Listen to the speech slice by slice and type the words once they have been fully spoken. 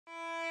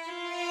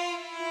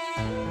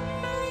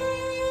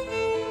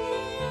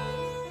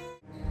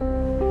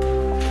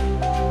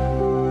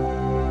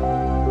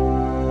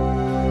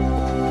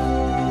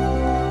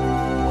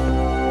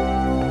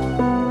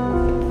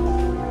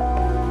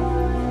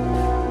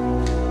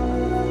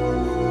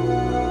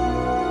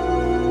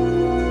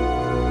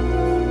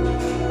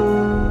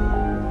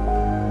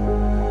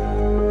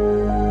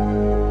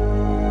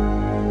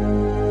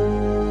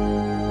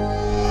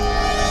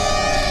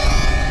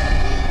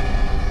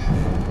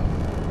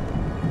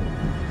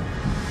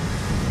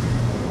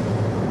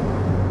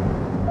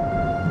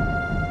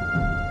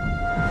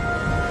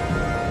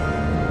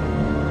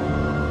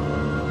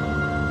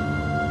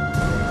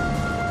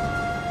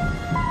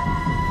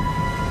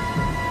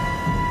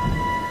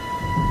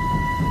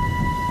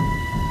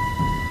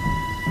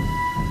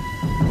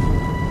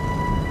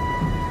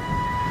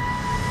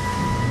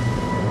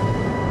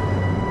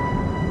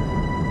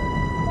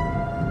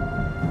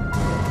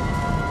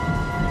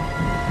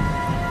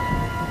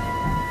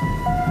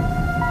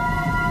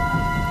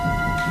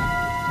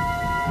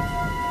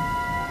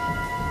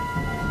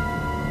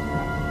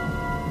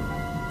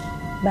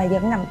Bà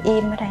vẫn nằm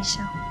im ở đây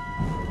sao?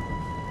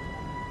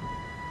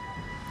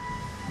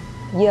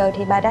 Giờ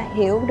thì bà đã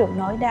hiểu được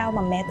nỗi đau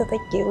mà mẹ tôi phải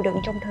chịu đựng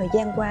trong thời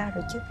gian qua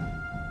rồi chứ.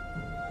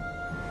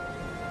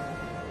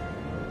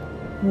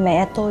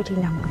 Mẹ tôi thì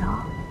nằm đó,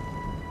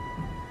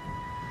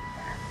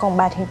 còn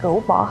bà thì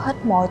rũ bỏ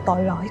hết mọi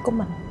tội lỗi của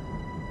mình,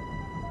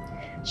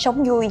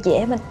 sống vui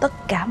vẻ bên tất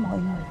cả mọi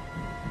người.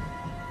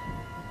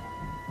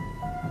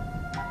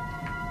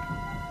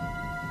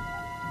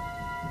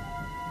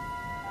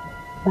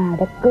 Bà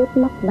đã cướp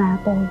mất ba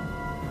tôi,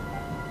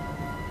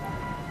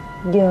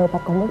 giờ bà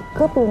còn muốn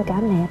cướp luôn cả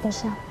mẹ tôi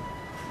sao?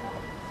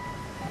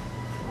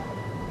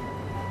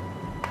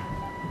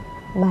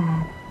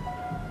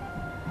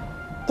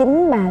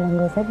 Chính bà là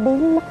người phải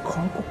biến mất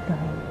khỏi cuộc đời.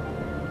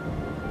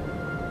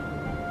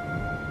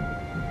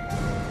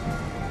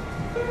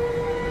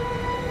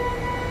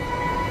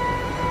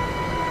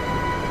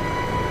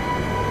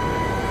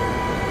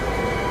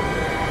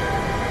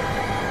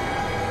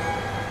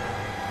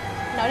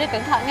 Nội đi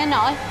cẩn thận nghe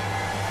nội.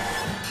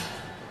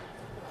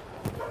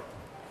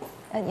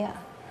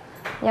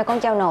 Dạ con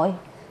chào nội.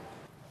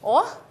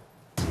 Ủa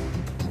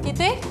chị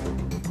Tuyết,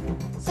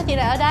 sao chị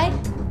lại ở đây?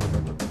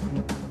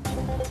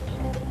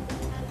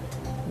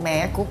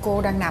 Mẹ của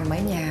cô đang nằm ở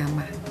nhà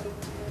mà,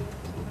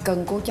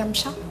 cần cô chăm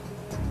sóc.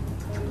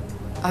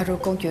 Rồi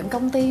còn chuyện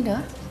công ty nữa,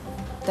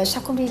 tại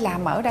sao không đi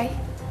làm ở đây?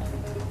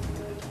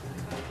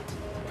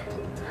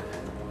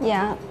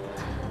 Dạ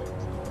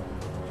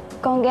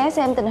con ghé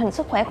xem tình hình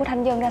sức khỏe của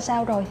Thanh Duy ra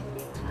sao rồi.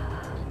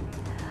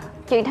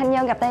 Chuyện Thanh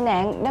Duy gặp tai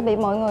nạn đã bị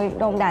mọi người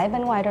đồn đại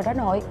bên ngoài rồi đó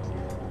nội.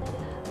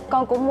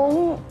 Con cũng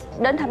muốn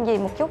đến thăm dì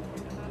một chút.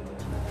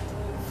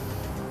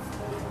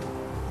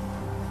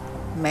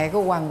 Mẹ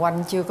của Hoàng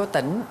Oanh chưa có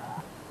tỉnh,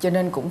 cho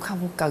nên cũng không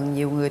cần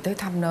nhiều người tới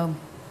thăm nôm.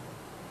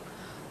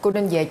 Cô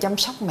nên về chăm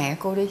sóc mẹ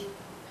cô đi.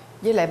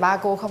 Với lại ba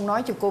cô không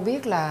nói cho cô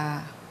biết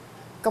là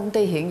công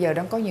ty hiện giờ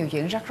đang có nhiều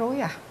chuyện rắc rối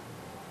à?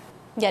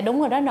 Dạ đúng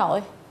rồi đó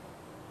nội.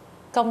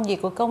 Công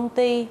việc của công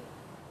ty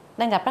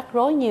đang gặp rắc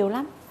rối nhiều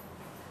lắm.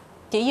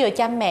 Chỉ vừa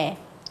chăm mẹ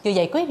vừa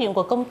giải quyết chuyện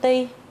của công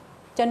ty,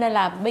 cho nên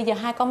là bây giờ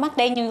hai con mắt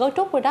đen như gấu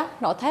trúc rồi đó,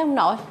 nội thấy không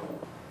nội?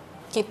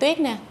 Chị Tuyết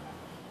nè,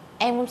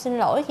 em cũng xin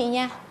lỗi chị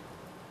nha.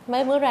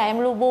 Mấy bữa rồi em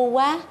lu bu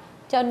quá,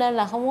 cho nên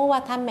là không có qua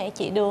thăm mẹ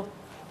chị được.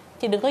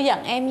 Chị đừng có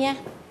giận em nha.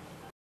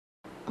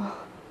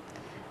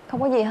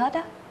 Không có gì hết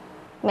á.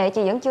 Mẹ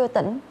chị vẫn chưa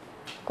tỉnh,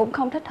 cũng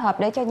không thích hợp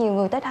để cho nhiều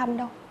người tới thăm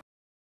đâu.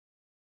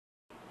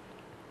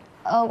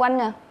 Oanh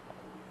nè,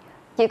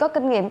 chị có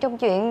kinh nghiệm trong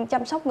chuyện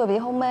chăm sóc người bị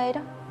hôn mê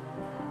đó.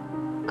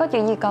 Có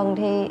chuyện gì cần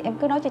thì em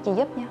cứ nói cho chị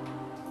giúp nha.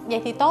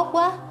 Vậy thì tốt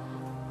quá.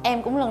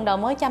 Em cũng lần đầu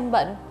mới chăm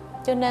bệnh,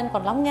 cho nên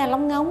còn lóng nga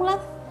lóng ngóng lắm.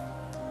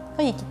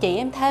 Có gì chị chỉ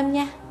em thêm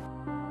nha.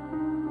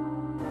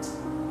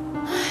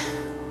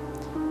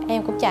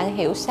 Em cũng chẳng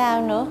hiểu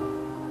sao nữa.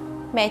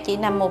 Mẹ chị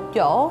nằm một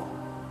chỗ,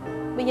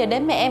 bây giờ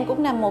đến mẹ em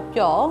cũng nằm một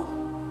chỗ.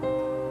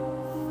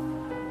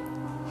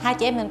 Hai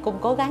chị em mình cùng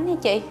cố gắng nha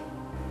chị.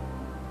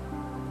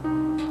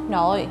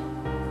 Nội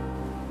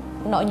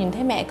nhìn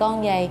thấy mẹ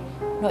con vậy,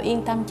 nội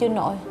yên tâm chưa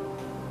nội?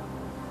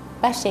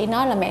 Bác sĩ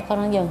nói là mẹ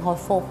con đang dần hồi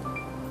phục,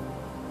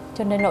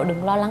 cho nên nội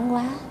đừng lo lắng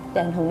quá,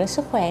 để ảnh hưởng đến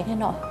sức khỏe nha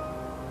nội.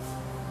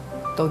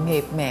 Tội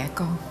nghiệp mẹ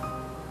con,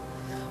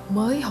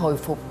 mới hồi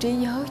phục trí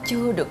nhớ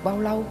chưa được bao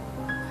lâu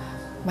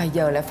mà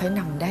giờ lại phải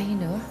nằm đây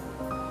nữa.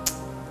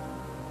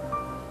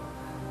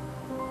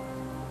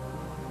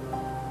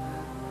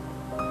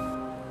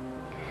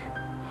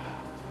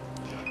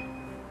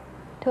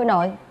 Thưa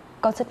nội,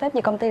 con xin phép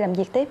về công ty làm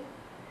việc tiếp.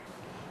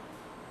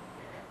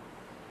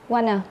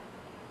 Oanh à,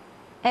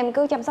 em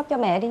cứ chăm sóc cho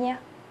mẹ đi nha.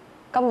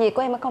 Công việc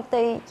của em ở công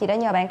ty chị đã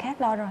nhờ bạn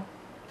khác lo rồi.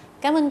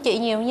 Cảm ơn chị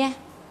nhiều nha.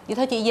 Vậy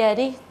thôi chị về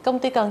đi, công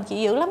ty cần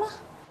chị dữ lắm á.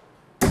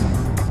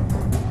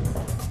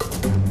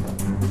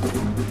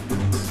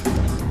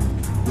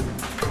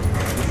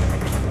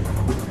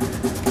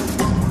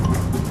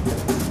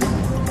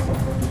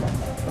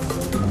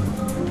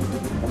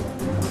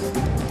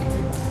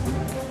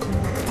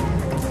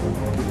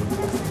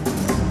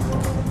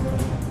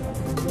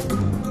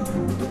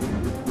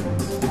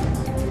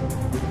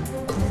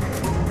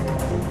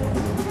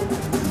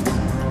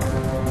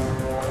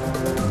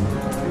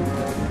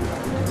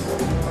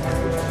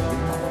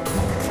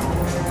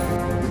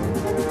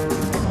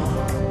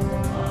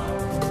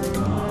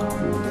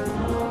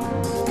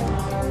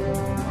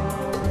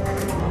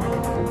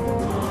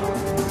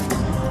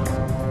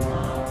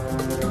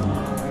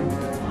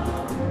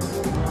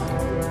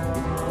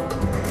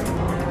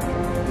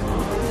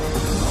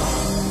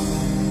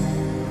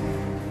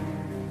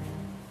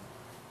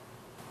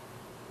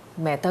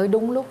 Mẹ tới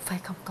đúng lúc phải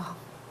không con?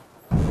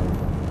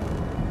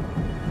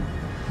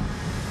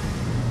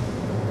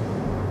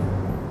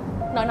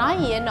 Nội nói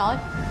gì vậy nội?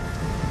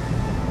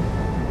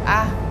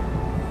 À,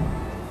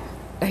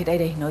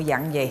 đây, nội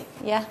dặn gì?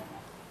 Dạ.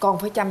 Con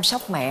phải chăm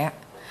sóc mẹ,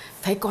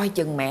 phải coi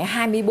chừng mẹ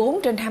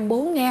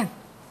 24/24 nha.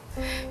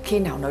 Khi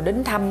nào nội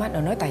đến thăm á,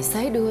 nội nói tài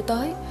xế đưa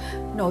tới,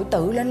 nội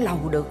tự lên lầu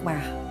được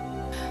mà.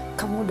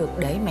 Không có được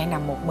để mẹ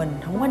nằm một mình,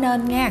 không có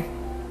nên nha.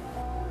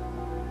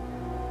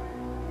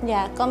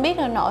 Dạ con biết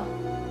rồi nội.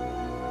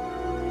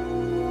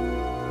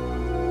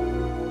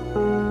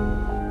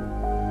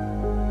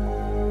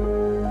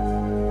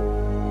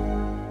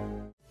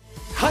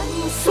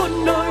 Thanh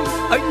xuân ơi,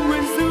 anh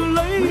nguyện giữ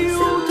lấy yêu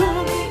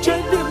thương,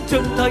 trái tim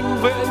chân thành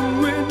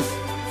vẹn nguyên,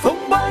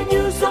 phong ba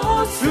như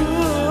gió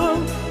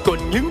sương. Còn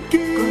những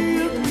ký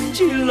ức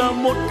chỉ là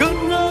một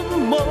cơn ác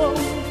mộng,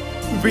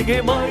 vì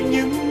ngày mai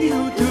những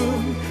yêu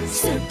thương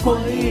sẽ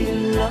quay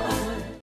lại.